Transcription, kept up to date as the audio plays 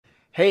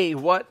Hey,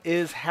 what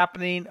is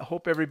happening?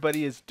 Hope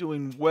everybody is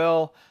doing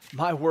well.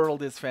 My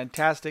world is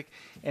fantastic.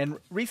 And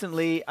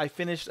recently I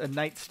finished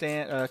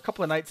a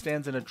couple of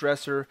nightstands and a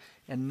dresser,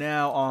 and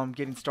now I'm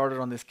getting started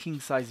on this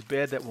king size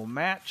bed that will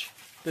match.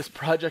 This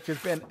project has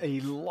been a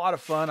lot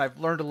of fun. I've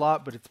learned a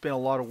lot, but it's been a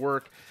lot of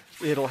work.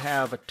 It'll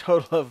have a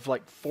total of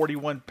like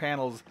 41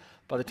 panels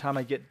by the time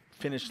I get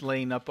finished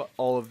laying up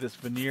all of this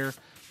veneer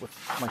with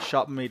my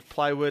shop-made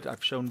plywood.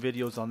 I've shown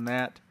videos on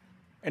that.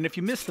 And if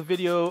you missed the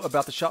video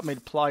about the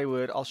shop-made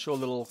plywood, I'll show a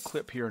little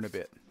clip here in a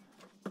bit.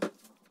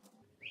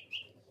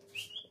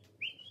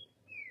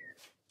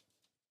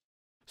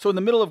 So in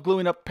the middle of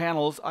gluing up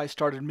panels, I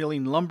started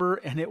milling lumber,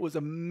 and it was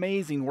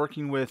amazing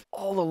working with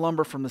all the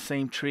lumber from the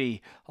same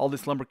tree. All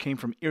this lumber came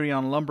from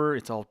Irion lumber.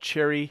 It's all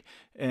cherry,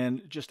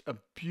 and just a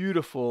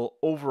beautiful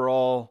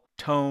overall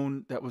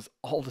tone that was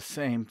all the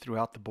same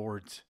throughout the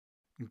boards.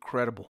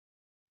 Incredible.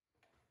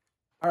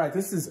 All right,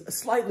 this is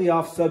slightly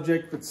off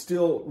subject, but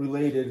still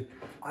related.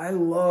 I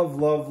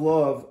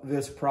love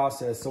this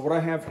process. So what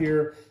I have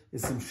here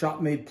is some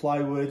shop-made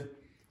plywood.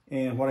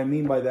 And what I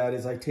mean by that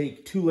is I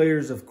take 2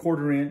 layers of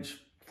 1/4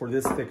 inch for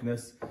this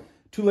thickness,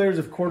 2 layers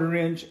of 1/4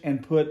 inch,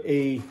 and put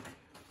a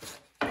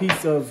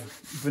piece of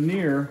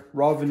veneer,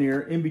 raw veneer,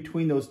 in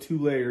between those 2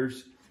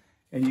 layers.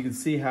 And you can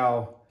see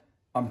how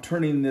I'm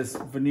turning this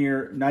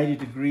veneer 90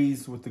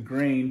 degrees with the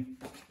grain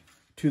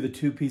to the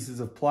 2 pieces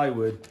of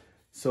plywood.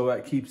 So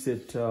that keeps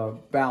it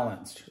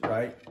balanced,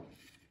 right?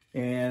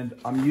 And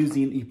I'm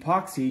using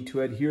epoxy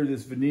to adhere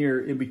this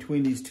veneer in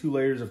between these 2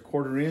 layers of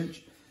 1/4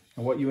 inch.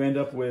 And what you end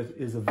up with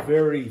is a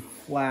very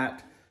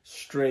flat,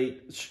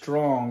 straight,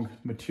 strong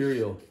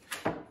material.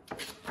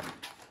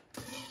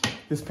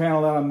 This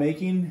panel that I'm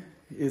making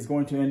is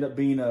going to end up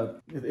being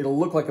it'll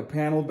look like a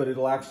panel, but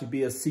it'll actually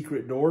be a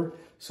secret door.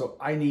 So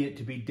I need it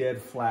to be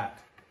dead flat.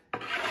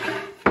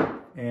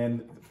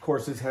 And of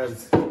course this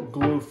has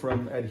glue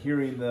from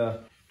adhering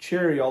the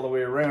cherry all the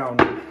way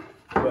around,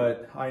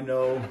 but I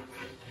know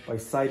by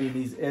sighting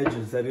these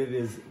edges that it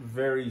is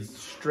very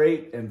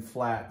straight and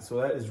flat. So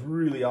that is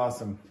really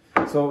awesome.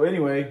 So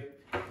anyway,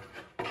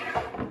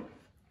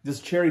 this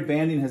cherry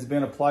banding has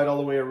been applied all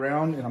the way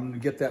around, and I'm going to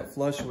get that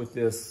flush with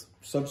this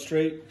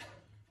substrate,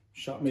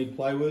 shop-made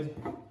plywood.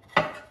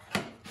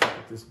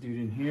 Put this dude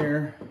in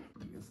here.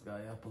 Bring this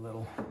guy up a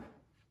little.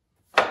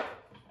 So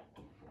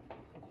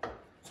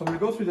I'm going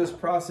to go through this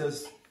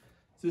process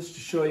just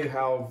to show you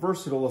how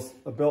versatile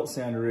a belt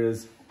sander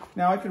is.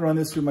 Now I could run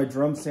this through my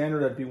drum sander.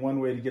 That'd be one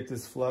way to get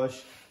this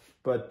flush.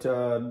 But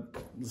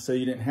let's say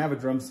you didn't have a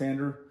drum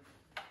sander,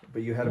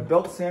 but you had a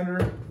belt sander.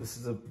 This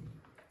is a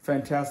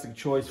fantastic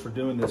choice for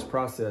doing this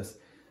process.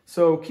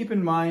 So keep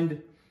in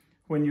mind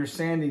when you're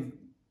sanding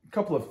a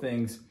couple of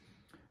things.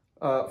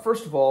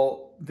 First of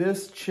all,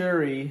 this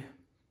cherry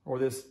or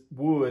this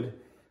wood,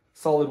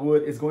 solid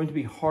wood, is going to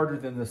be harder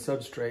than the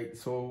substrate.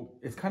 So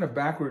it's kind of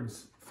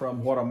backwards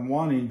from what I'm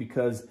wanting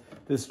because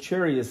this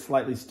cherry is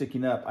slightly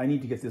sticking up. I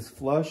need to get this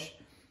flush.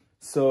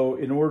 So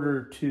in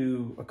order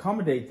to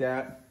accommodate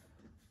that,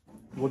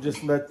 we'll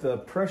just let the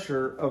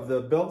pressure of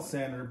the belt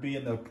sander be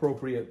in the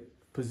appropriate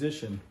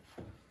position.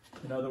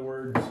 In other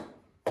words,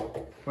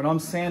 when I'm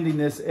sanding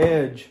this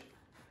edge,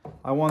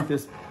 I want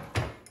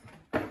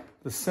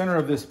the center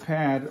of this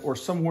pad, or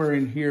somewhere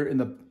in here in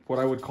the what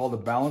I would call the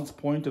balance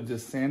point of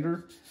this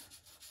sander,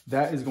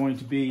 that is going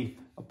to be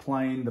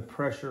applying the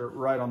pressure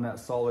right on that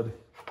solid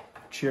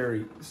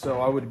cherry. So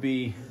I would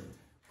be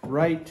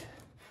right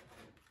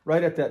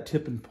at that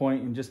tipping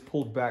point and just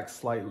pulled back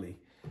slightly.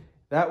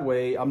 That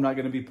way I'm not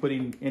going to be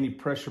putting any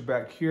pressure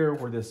back here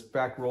where this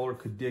back roller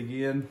could dig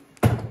in.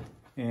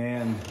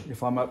 And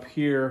if I'm up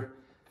here,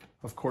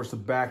 of course the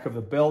back of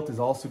the belt is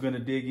also going to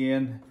dig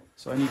in.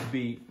 So I need to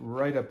be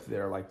right up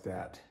there like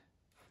that.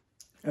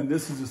 And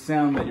this is the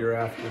sound that you're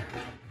after.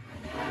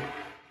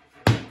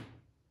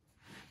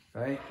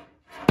 Right?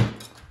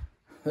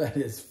 That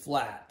is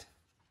flat.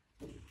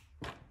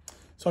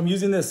 So I'm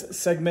using this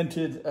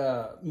segmented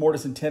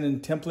mortise and tenon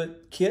template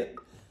kit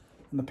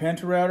in the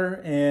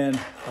Pantorouter, and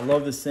I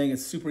love this thing.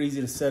 It's super easy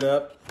to set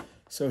up.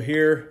 So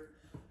here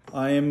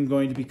I am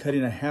going to be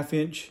cutting a 1/2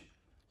 inch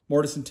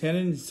mortise and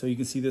tenon, so you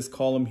can see this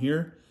column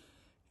here.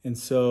 And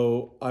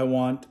so I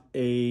want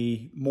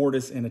a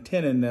mortise and a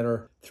tenon that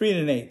are 3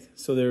 1/8.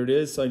 So there it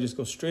is. So I just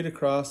go straight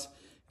across,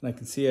 and I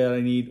can see that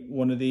I need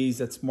one of these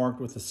that's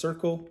marked with a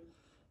circle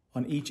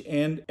on each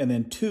end, and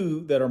then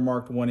 2 that are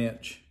marked 1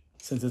 inch.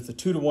 Since it's a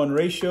 2-to-1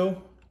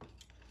 ratio,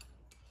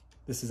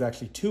 this is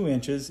actually 2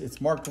 inches. It's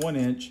marked 1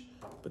 inch,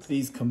 but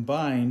these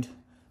combined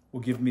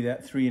will give me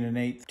that 3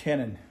 1/8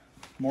 tenon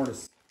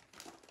mortise.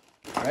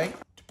 All right,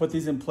 to put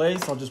these in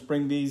place, I'll just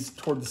bring these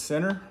toward the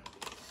center.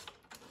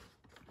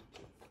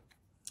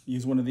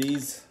 Use one of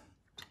these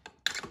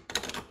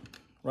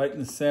right in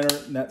the center,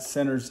 and that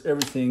centers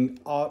everything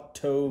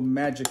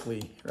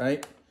auto-magically,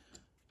 right?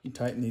 You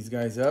tighten these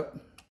guys up.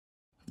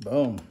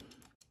 Boom,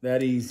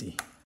 that easy.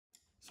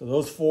 So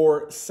those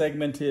 4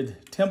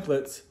 segmented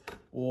templates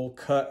will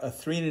cut a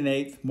 3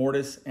 1/8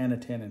 mortise and a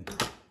tenon.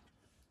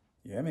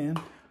 Yeah,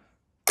 man.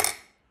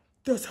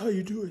 That's how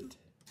you do it.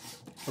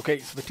 Okay,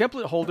 so the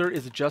template holder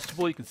is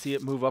adjustable. You can see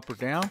it move up or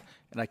down,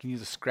 and I can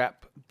use a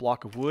scrap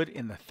block of wood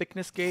in the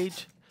thickness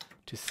gauge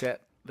to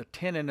set the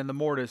tenon and the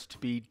mortise to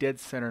be dead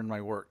center in my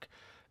work.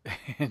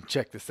 And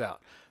check this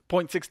out,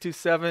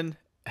 0.627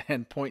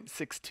 and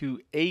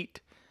 0.628.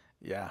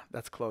 Yeah,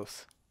 that's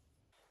close.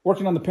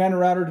 Working on the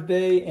Pantorouter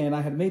today, and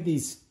I had made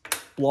these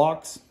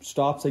blocks,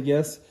 stops, I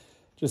guess,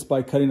 just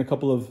by cutting a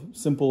couple of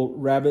simple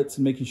rabbets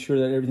and making sure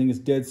that everything is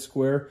dead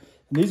square.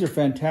 And these are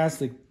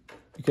fantastic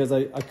because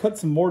I cut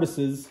some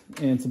mortises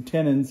and some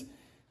tenons,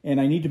 and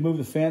I need to move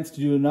the fence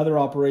to do another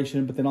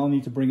operation, but then I'll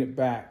need to bring it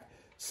back.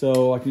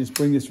 So I can just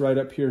bring this right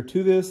up here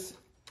to this,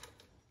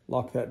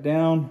 lock that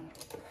down,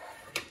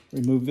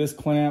 remove this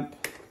clamp.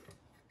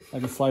 I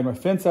can slide my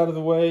fence out of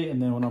the way,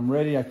 and then when I'm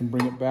ready, I can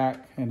bring it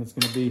back, and it's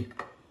gonna be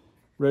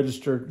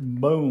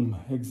registered, boom,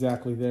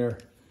 exactly there.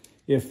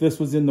 If this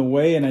was in the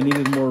way and I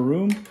needed more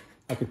room,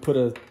 I could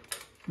put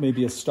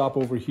maybe a stop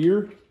over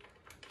here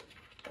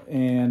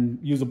and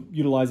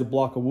utilize a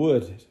block of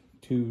wood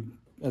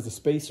as a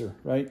spacer,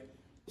 right?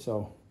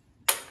 So,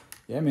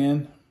 yeah,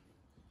 man.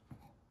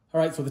 All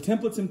right, so the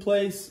template's in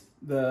place.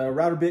 The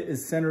router bit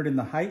is centered in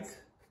the height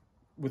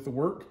with the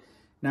work.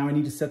 Now I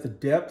need to set the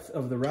depth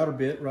of the router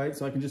bit, right?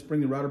 So I can just bring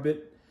the router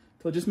bit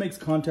till it just makes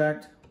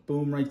contact,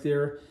 boom, right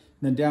there.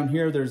 And then down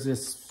here, there's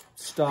this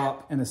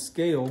stop and a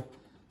scale.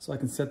 So I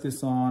can set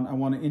this on, I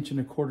want 1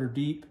 1/4 inch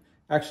deep.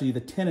 Actually, the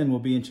tenon will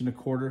be 1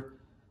 1/4 inch.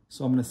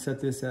 So I'm gonna set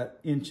this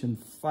at 1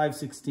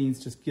 5/16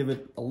 inches, just give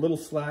it a little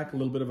slack, a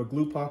little bit of a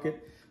glue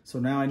pocket. So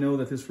now I know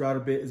that this router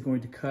bit is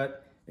going to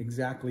cut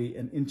exactly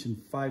 1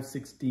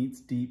 5/16 inches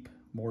deep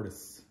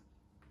mortise.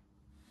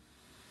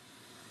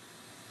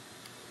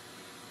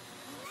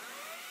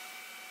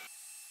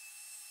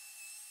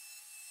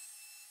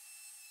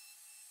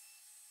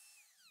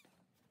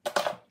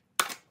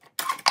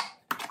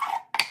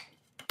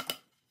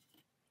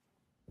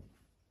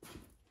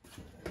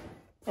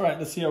 All right,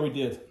 let's see how we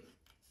did.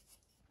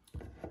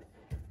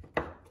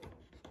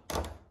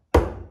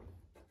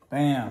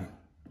 Bam,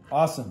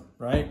 awesome,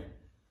 right?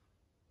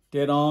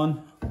 Dead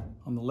on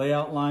the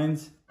layout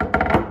lines.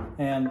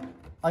 And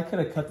I could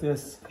have cut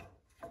this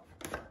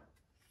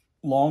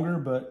longer,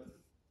 but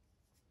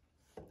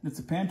it's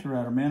a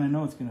Pantorouter, man. I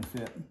know it's gonna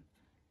fit.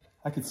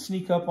 I could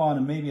sneak up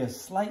on maybe a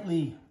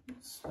slightly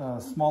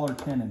smaller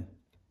tenon,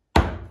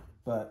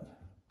 but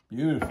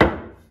beautiful.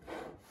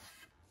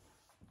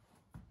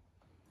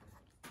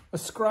 A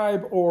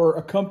scribe or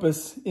a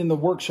compass in the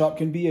workshop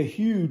can be a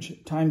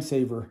huge time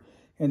saver.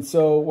 And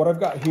so what I've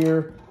got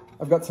here,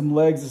 I've got some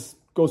legs. This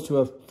goes to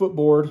a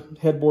footboard,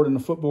 headboard and a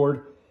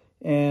footboard.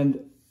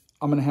 And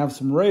I'm gonna have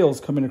some rails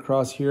coming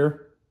across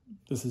here.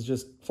 This is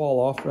just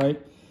fall off,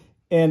 right?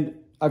 And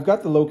I've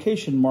got the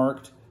location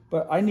marked,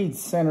 but I need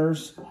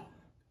centers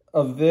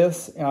of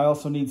this. And I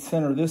also need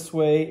center this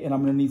way. And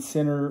I'm gonna need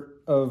center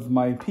of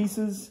my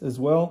pieces as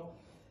well.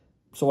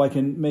 So I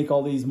can make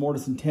all these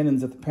mortise and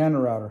tenons at the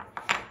Pantorouter.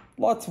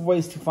 Lots of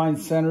ways to find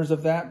centers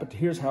of that, but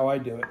here's how I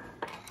do it.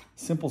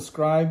 Simple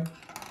scribe,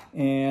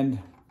 and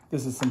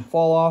this is some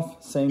fall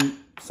off, same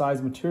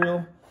size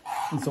material.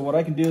 And so what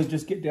I can do is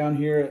just get down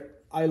here at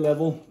eye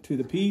level to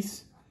the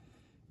piece,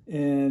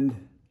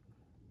 and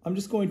I'm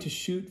just going to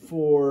shoot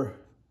for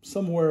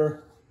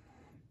somewhere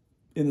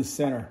in the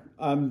center.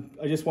 I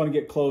just want to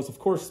get close. Of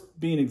course,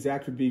 being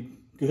exact would be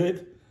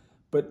good,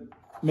 but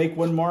make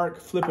one mark,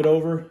 flip it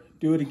over,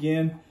 do it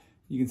again.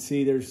 You can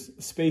see there's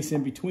space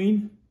in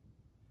between.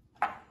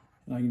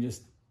 And I can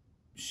just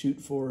shoot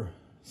for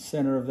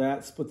center of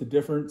that, split the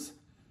difference.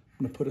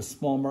 I'm gonna put a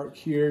small mark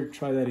here,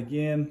 try that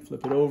again,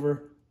 flip it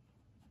over.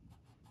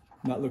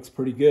 And that looks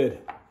pretty good.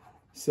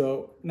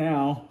 So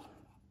now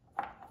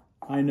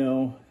I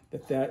know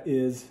that that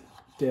is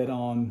dead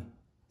on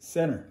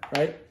center,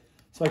 right?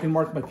 So I can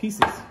mark my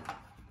pieces.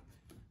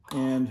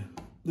 And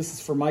this is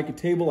Formica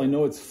table. I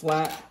know it's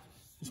flat.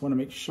 Just wanna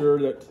make sure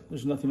that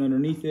there's nothing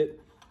underneath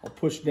it. I'll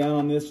push down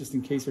on this just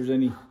in case there's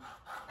any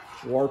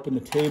warp in the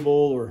table,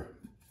 or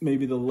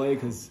maybe the leg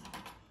has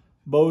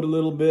bowed a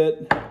little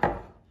bit.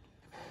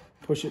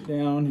 Push it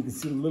down. You can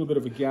see a little bit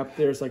of a gap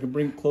there, so I can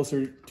bring it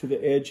closer to the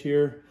edge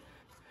here.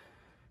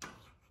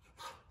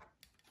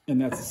 And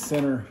that's the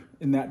center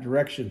in that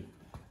direction.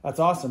 That's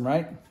awesome,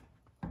 right?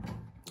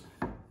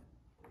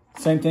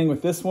 Same thing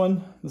with this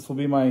one. This will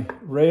be my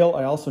rail.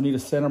 I also need a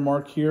center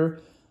mark here.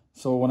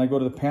 So when I go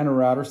to the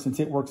Pantorouter, since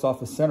it works off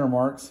the center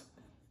marks,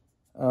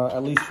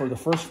 at least for the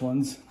first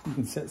ones, you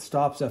can set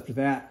stops after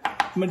that.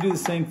 I'm gonna do the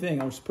same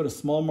thing. I'll just put a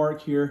small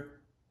mark here,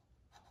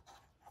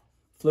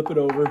 flip it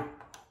over.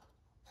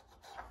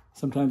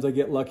 Sometimes I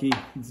get lucky,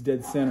 it's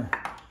dead center.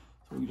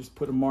 So we can just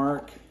put a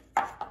mark,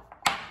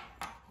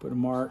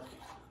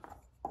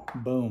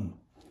 boom.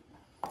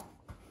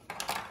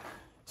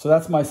 So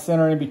that's my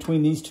center in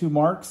between these two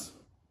marks.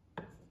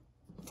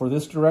 For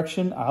this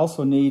direction, I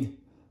also need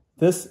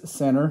this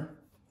center.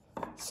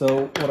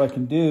 So what I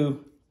can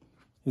do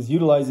is,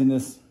 utilizing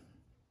this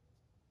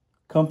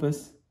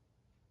compass,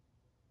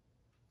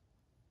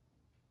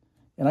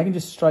 and I can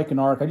just strike an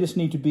arc. I just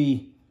need to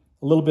be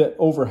a little bit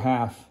over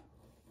half.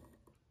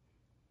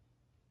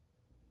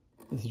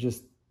 This is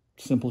just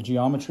simple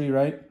geometry,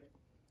 right?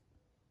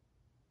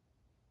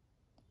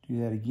 Do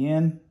that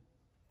again.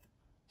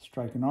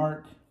 Strike an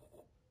arc.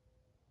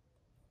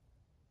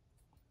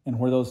 And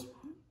where those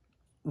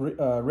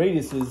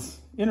radiuses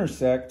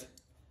intersect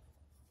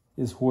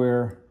is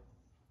where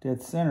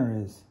dead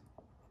center is.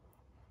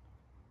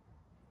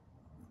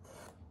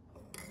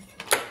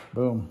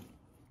 Boom.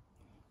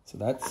 So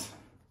that's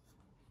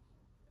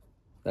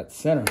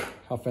center.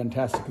 How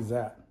fantastic is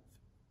that?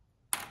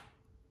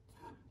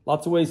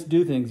 Lots of ways to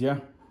do things, yeah?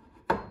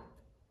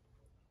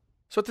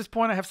 So at this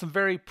point, I have some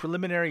very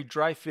preliminary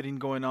dry fitting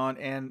going on,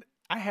 and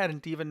I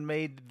hadn't even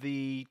made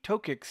the toe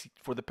kicks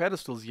for the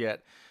pedestals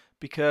yet,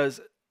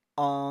 because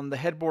on the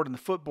headboard and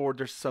the footboard,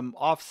 there's some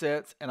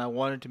offsets, and I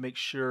wanted to make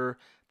sure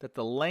that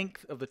the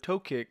length of the toe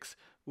kicks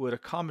would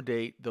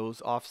accommodate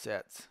those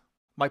offsets.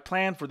 My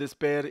plan for this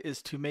bed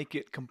is to make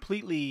it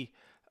completely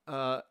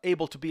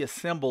able to be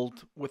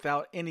assembled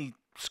without any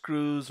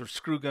screws or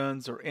screw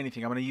guns or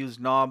anything. I'm going to use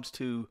knobs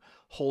to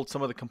hold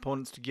some of the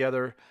components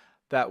together.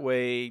 That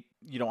way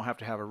you don't have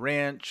to have a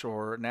wrench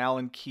or an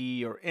Allen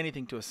key or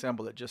anything to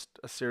assemble it, just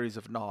a series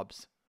of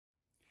knobs.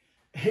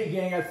 Hey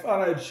gang, I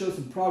thought I'd show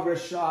some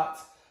progress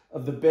shots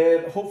of the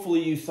bed.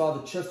 Hopefully you saw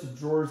the chest of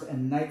drawers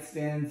and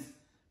nightstands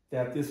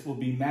that this will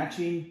be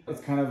matching.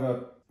 It's kind of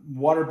a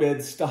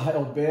waterbed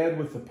style bed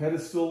with the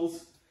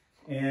pedestals,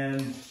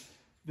 and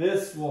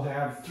this will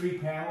have 3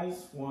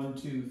 panels, 1,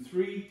 2,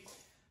 3.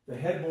 The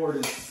headboard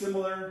is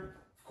similar,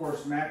 of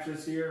course,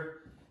 mattress here,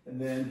 and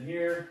then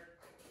here,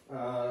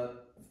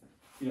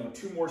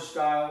 2 more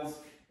styles,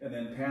 and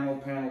then panel,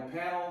 panel,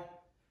 panel,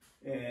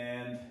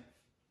 and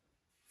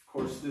of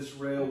course this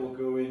rail will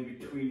go in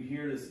between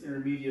here, this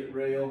intermediate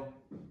rail,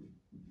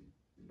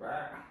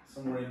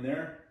 somewhere in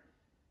there.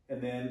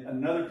 And then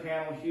another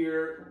panel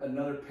here,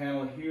 another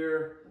panel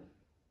here,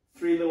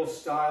 3 little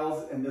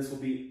stiles, and this will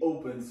be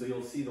open, so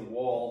you'll see the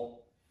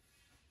wall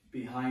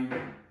behind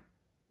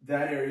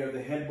that area of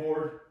the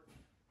headboard.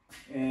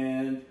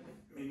 And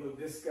let me move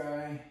this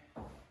guy.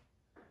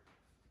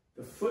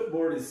 The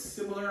footboard is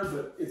similar,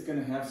 but it's going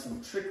to have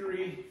some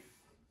trickery.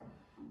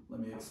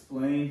 Let me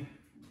explain.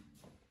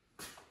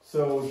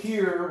 So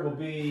here will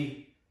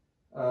be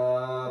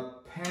a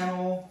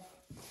panel,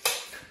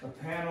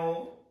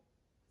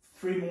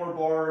 3 more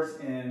bars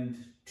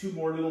and 2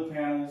 more little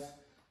panels,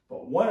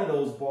 but one of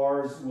those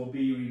bars will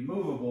be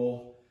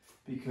removable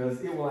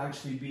because it will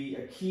actually be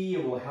a key.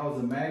 It will house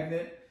a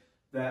magnet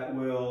that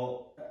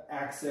will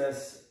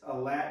access a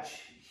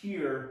latch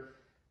here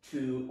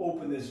to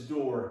open this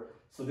door.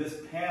 So this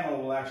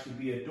panel will actually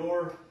be a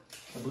door.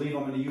 I believe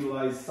I'm going to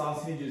utilize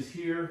sausages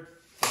here.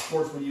 Of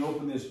course, when you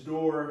open this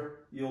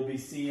door, you'll be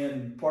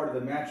seeing part of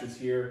the mattress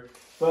here,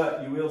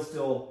 but you will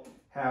still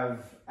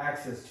have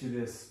access to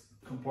this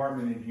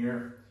compartment in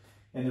here.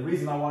 And the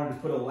reason I wanted to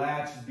put a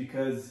latch is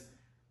because,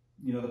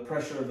 the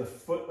pressure of the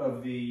foot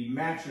of the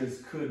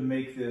mattress could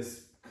make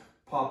this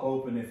pop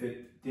open if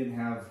it didn't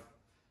have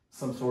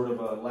some sort of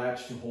a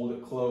latch to hold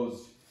it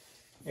closed.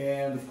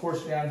 And of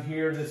course down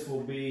here, this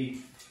will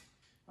be,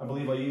 I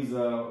believe I use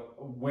a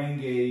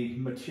Wenge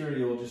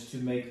material just to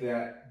make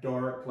that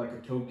dark like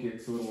a toe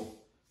kick, so it'll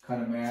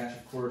kind of match.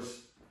 Of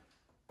course,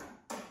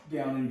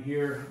 down in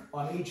here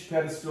on each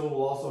pedestal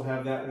we'll also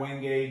have that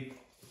Wenge,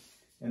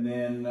 and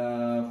then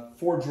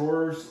 4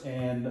 drawers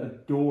and a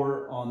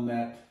door on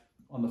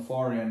the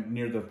far end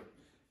near the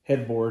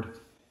headboard,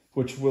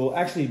 which will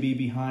actually be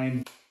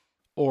behind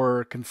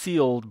or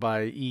concealed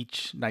by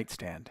each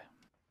nightstand.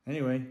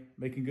 Anyway,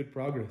 making good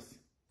progress.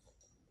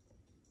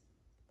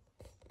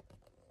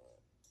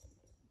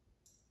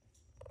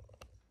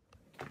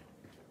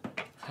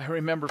 I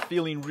remember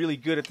feeling really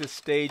good at this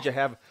stage. I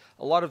have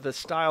a lot of the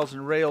stiles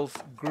and rails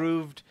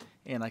grooved,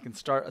 and I can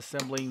start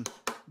assembling,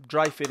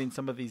 dry fitting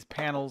some of these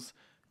panels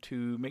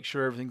to make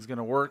sure everything's going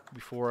to work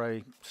before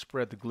I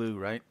spread the glue,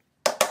 right?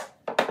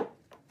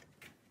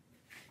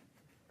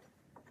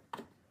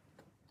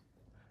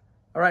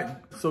 All right,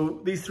 so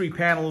these 3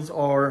 panels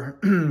are,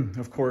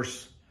 of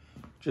course,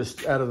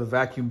 just out of the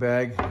vacuum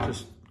bag.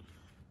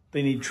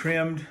 They need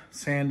trimmed,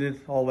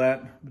 sanded, all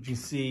that. But you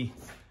see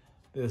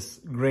this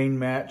grain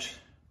match.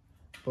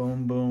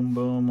 Boom, boom,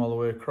 boom, all the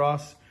way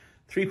across.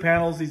 3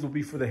 panels, these will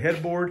be for the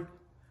headboard.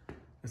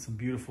 There's some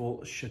beautiful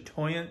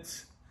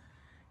chatoyance.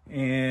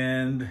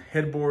 And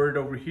headboard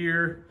over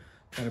here,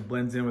 kind of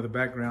blends in with the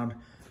background,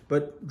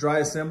 but dry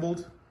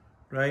assembled,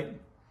 right?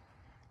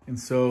 And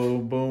so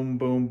boom,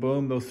 boom,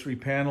 boom, those 3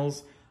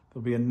 panels.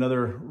 There'll be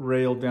another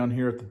rail down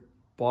here at the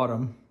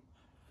bottom.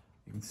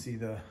 You can see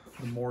the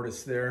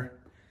mortise there,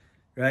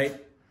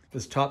 right?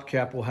 This top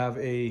cap will have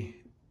a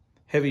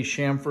heavy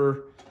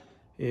chamfer.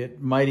 It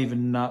might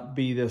even not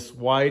be this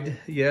wide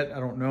yet. I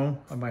don't know.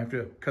 I might have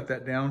to cut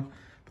that down.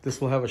 But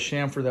this will have a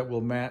chamfer that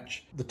will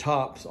match the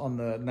tops on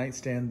the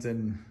nightstands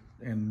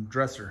and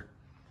dresser.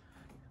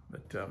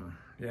 But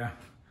yeah,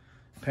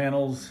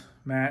 panels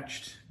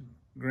matched,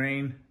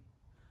 grain.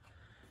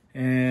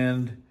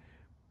 And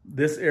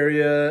this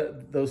area,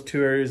 those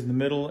 2 areas in the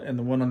middle and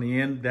the one on the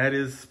end, that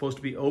is supposed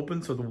to be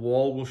open, so the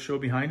wall will show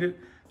behind it.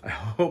 I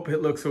hope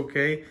it looks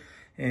okay.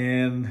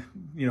 And,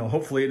 you know,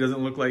 hopefully it doesn't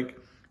look like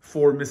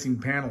 4 missing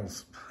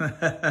panels.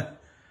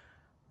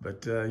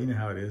 But you know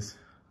how it is.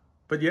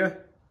 But yeah,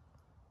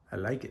 I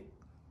like it.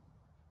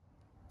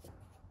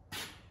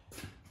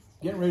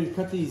 Getting ready to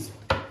cut these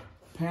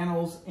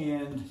panels,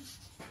 and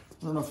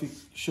I don't know if it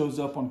shows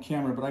up on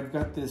camera, but I've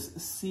got this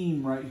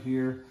seam right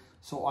here.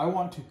 So I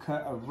want to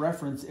cut a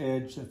reference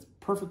edge that's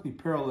perfectly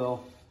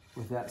parallel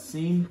with that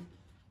seam.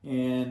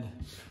 And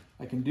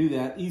I can do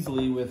that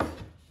easily with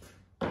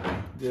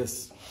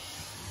this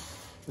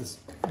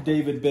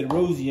David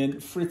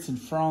Bedrosian Fritz and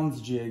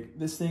Franz jig.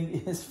 This thing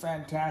is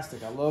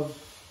fantastic. I love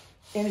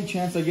any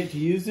chance I get to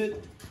use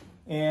it.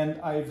 And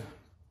I've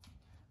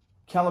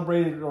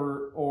calibrated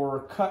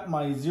or cut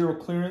my zero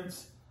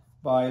clearance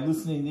by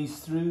loosening these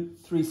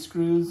 3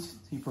 screws.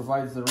 He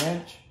provides the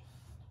wrench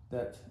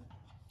that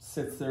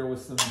sits there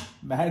with some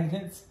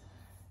magnets.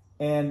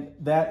 And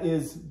that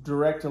is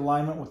direct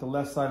alignment with the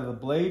left side of the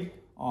blade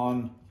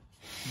on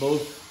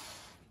both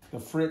the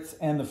Fritz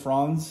and the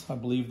Franz, I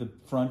believe the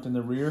front and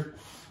the rear.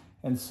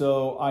 And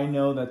so I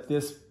know that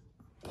this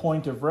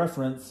point of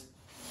reference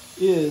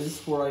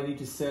is where I need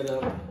to set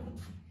up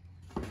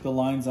the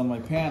lines on my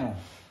panel.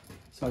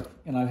 So,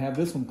 and I have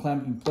this one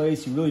clamped in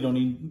place. You really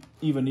don't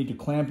even need to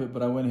clamp it,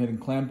 but I went ahead and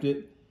clamped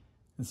it.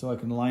 And so I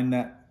can line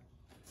that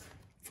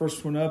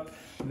first one up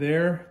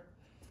there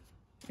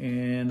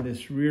and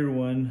this rear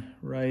one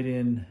right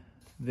in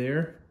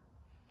there.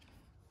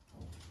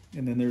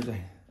 And then there's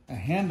a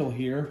handle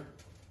here.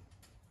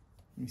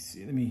 Let me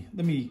see,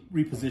 let me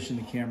reposition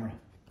the camera.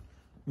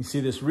 You see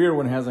this rear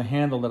one has a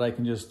handle that I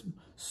can just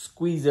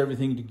squeeze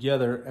everything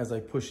together as I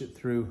push it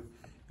through.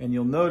 And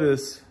you'll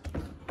notice,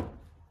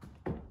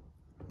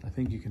 I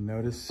think you can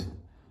notice,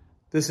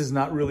 this is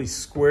not really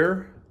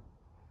square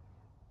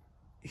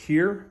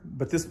here,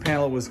 but this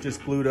panel was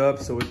just glued up,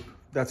 so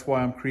that's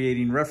why I'm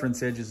creating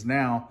reference edges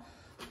now.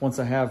 Once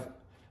I have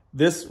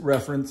this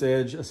reference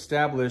edge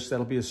established,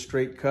 that'll be a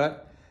straight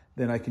cut.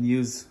 Then I can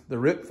use the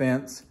rip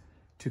fence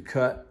to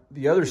cut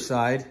the other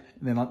side,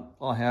 and then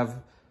I'll have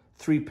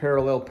 3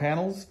 parallel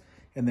panels,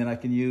 and then I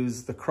can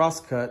use the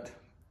cross-cut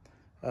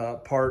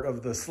part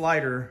of the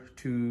slider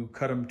to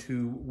cut them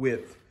to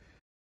width.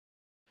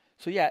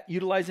 So yeah,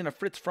 utilizing a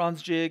Fritz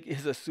Franz jig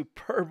is a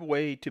superb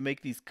way to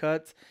make these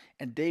cuts,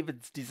 and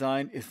David's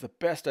design is the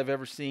best I've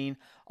ever seen.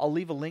 I'll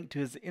leave a link to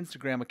his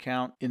Instagram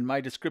account in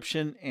my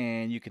description,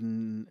 and you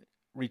can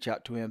reach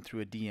out to him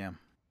through a DM.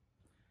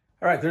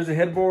 All right, there's the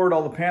headboard,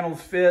 all the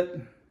panels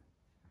fit.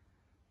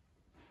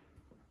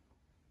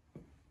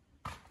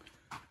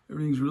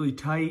 Everything's really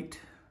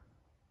tight.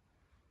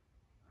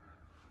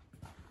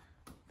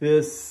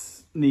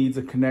 This needs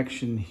a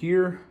connection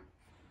here.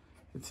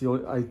 It's the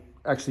only, I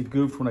actually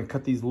goofed when I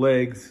cut these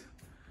legs.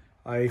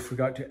 I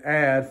forgot to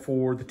add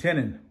for the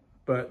tenon,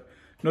 but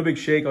no big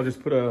shake. I'll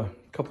just put a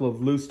couple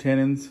of loose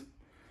tenons,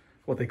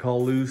 what they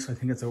call loose. I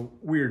think that's a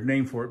weird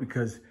name for it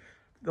because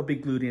they'll be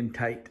glued in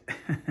tight.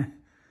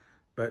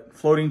 But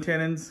floating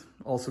tenons,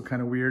 also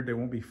kind of weird. They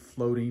won't be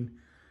floating,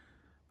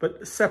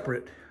 but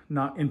separate,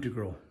 not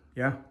integral.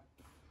 Yeah.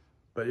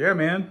 But yeah,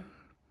 man,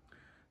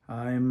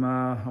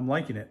 I'm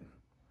liking it.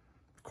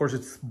 Of course,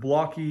 it's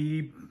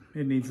blocky.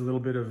 It needs a little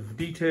bit of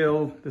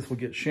detail. This will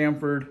get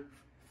chamfered.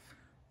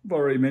 I've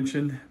already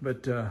mentioned,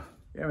 but yeah,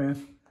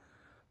 man,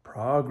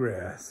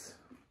 progress.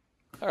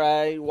 All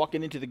right,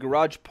 walking into the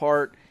garage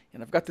part,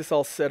 and I've got this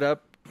all set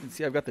up. You can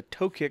see I've got the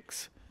toe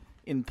kicks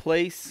in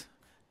place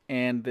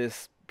and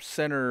this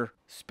center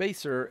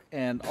spacer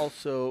and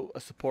also a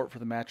support for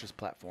the mattress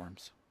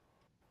platforms.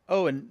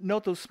 Oh, and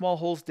note those small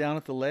holes down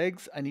at the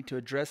legs. I need to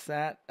address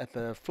that at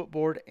the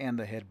footboard and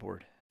the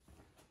headboard.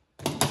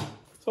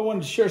 So I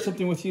wanted to share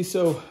something with you.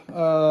 So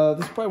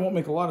this probably won't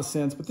make a lot of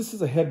sense, but this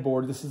is a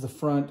headboard. This is the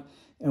front.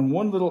 And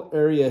one little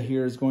area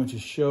here is going to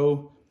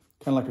show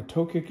kind of like a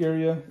toe kick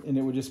area, and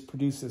it would just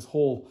produce this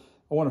hole.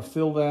 I want to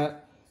fill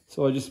that.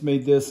 So I just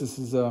made this. This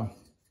is a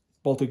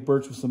Baltic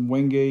birch with some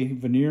Wenge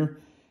veneer.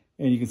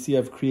 And you can see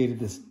I've created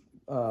this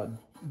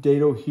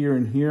dado here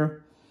and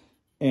here.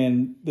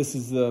 And this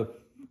is the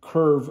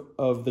curve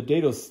of the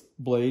dado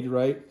blade,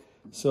 right?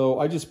 So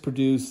I just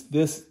produced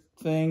this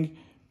thing.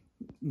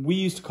 We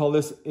used to call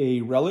this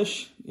a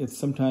relish. It's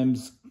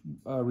sometimes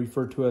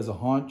referred to as a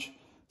haunch.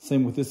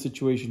 Same with this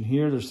situation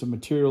here. There's some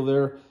material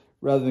there.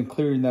 Rather than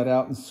clearing that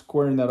out and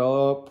squaring that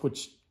all up,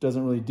 which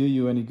doesn't really do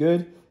you any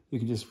good, you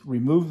can just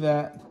remove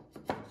that.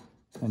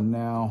 And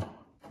now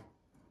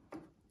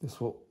this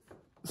will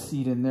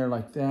seat in there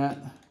like that.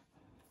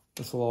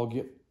 This will all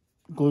get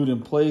glued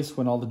in place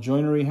when all the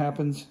joinery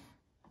happens.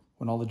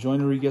 When all the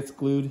joinery gets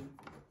glued.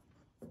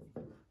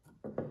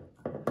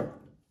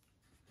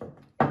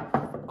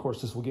 Of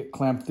course, this will get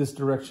clamped this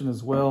direction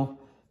as well.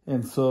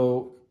 And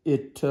so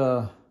it,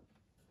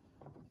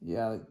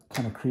 yeah, it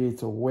kind of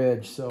creates a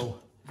wedge.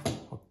 So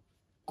I'll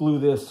glue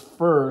this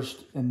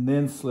first and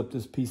then slip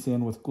this piece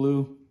in with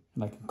glue.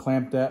 And I can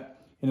clamp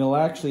that. And it'll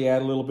actually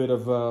add a little bit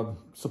of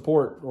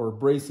support or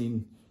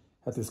bracing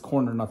at this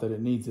corner. Not that it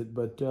needs it,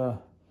 but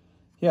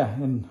yeah.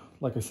 And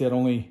like I said,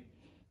 only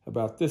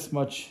about this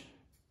much,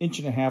 1.5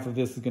 inches of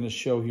this is going to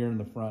show here in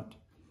the front.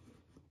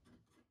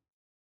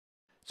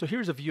 So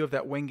here's a view of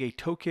that Wenge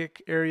toe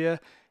kick area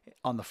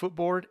on the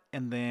footboard,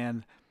 and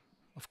then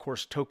of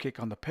course toe kick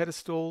on the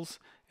pedestals,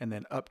 and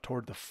then up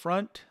toward the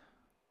front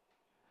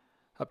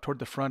at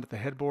the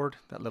headboard,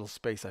 that little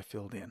space I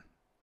filled in.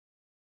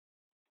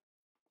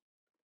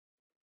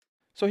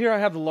 So here I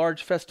have the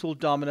large Festool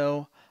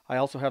domino. I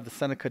also have the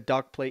Seneca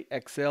dock plate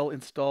XL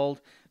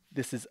installed.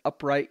 This is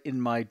upright in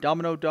my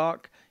domino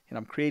dock, and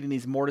I'm creating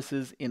these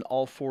mortises in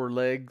all 4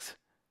 legs.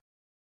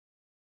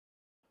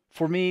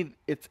 For me,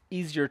 it's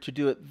easier to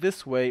do it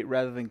this way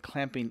rather than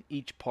clamping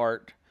each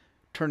part,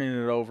 turning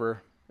it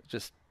over.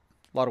 Just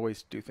a lot of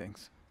ways to do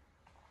things.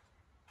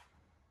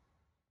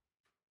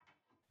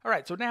 All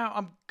right, so now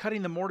I'm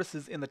cutting the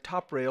mortises in the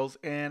top rails,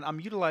 and I'm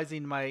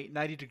utilizing my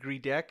 90-degree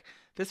deck.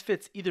 This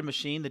fits either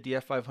machine, the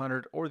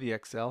DF500 or the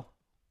XL,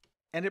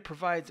 and it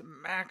provides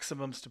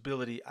maximum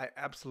stability. I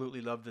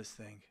absolutely love this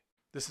thing.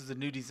 This is a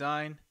new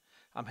design.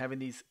 I'm having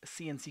these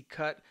CNC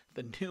cut.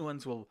 The new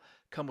ones will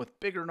come with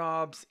bigger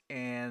knobs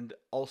and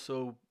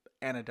also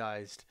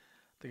anodized.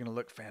 They're going to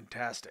look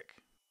fantastic.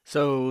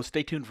 So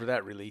stay tuned for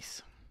that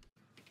release.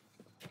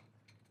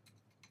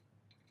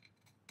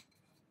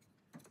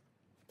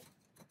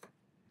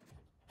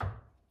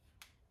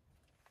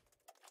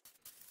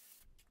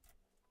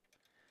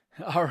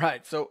 All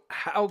right, so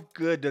how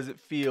good does it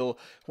feel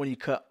when you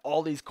cut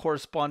all these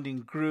corresponding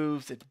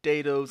grooves and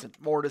dados and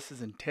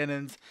mortises and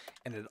tenons,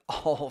 and it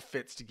all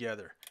fits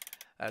together?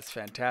 That's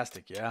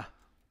fantastic, yeah.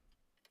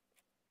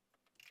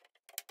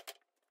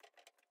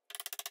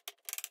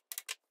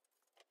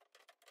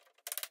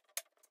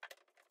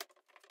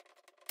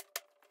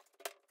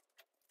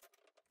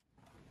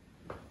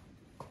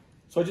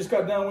 So I just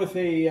got done with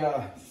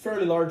a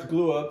fairly large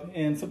glue up,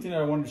 and something that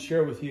I wanted to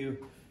share with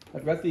you.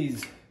 I've got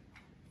these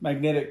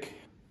magnetic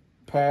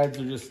pads.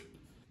 They're just a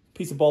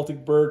piece of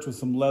Baltic birch with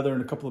some leather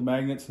and a couple of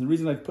magnets. And the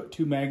reason I put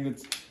 2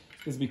 magnets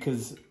is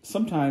because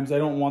sometimes I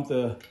don't want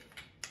the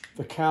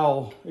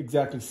cowl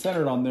exactly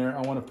centered on there.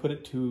 I want to put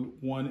it to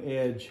one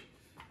edge.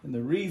 And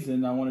the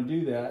reason I want to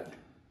do that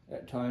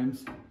at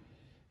times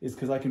is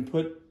because I can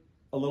put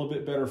a little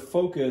bit better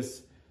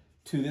focus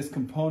to this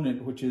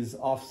component, which is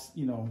off,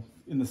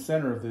 in the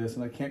center of this,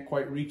 and I can't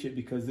quite reach it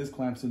because this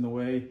clamp's in the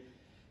way.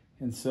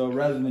 And so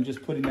rather than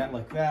just putting that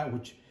like that,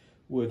 which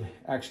would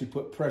actually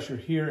put pressure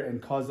here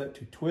and cause that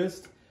to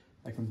twist,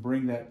 I can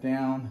bring that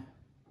down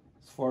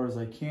as far as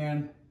I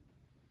can,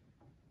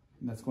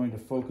 and that's going to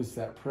focus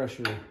that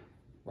pressure,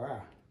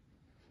 wow,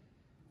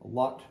 a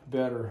lot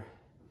better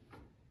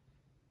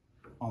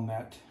on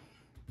that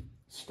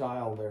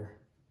style there.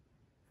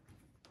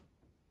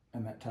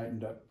 And that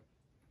tightened up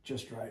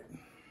just right.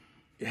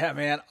 Yeah,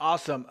 man,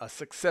 awesome. A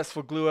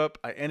successful glue up.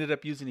 I ended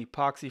up using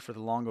epoxy for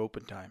the long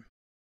open time.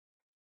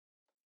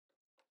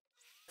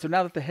 So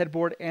now that the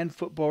headboard and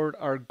footboard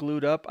are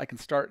glued up, I can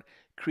start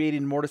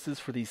creating mortises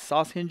for these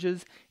sauce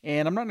hinges.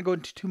 And I'm not going to go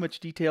into too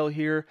much detail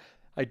here.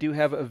 I do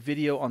have a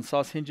video on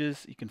sauce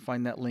hinges. You can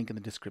find that link in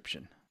the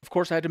description. Of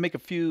course, I had to make a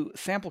few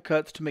sample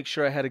cuts to make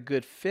sure I had a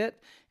good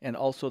fit and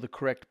also the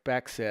correct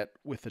back set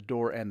with the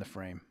door and the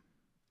frame.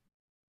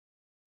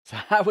 So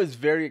I was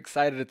very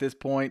excited at this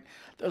point.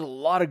 There's a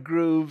lot of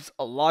grooves,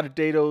 a lot of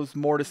dados,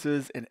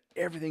 mortises, and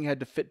everything had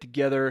to fit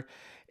together,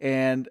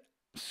 and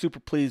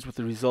super pleased with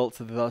the results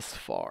thus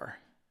far.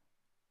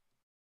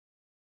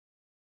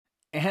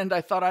 And I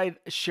thought I'd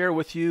share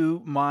with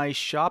you my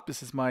shop.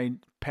 This is my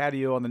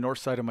patio on the north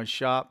side of my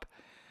shop.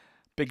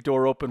 Big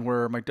door open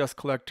where my dust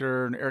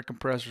collector and air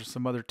compressor,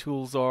 some other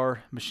tools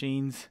are,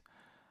 machines.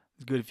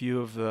 Good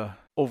view of the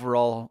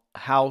overall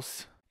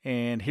house.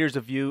 And here's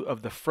a view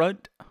of the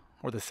front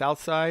or the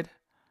south side.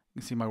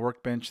 You can see my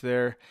workbench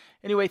there.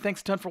 Anyway,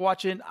 thanks a ton for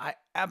watching. I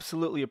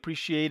absolutely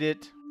appreciate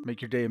it.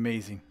 Make your day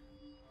amazing.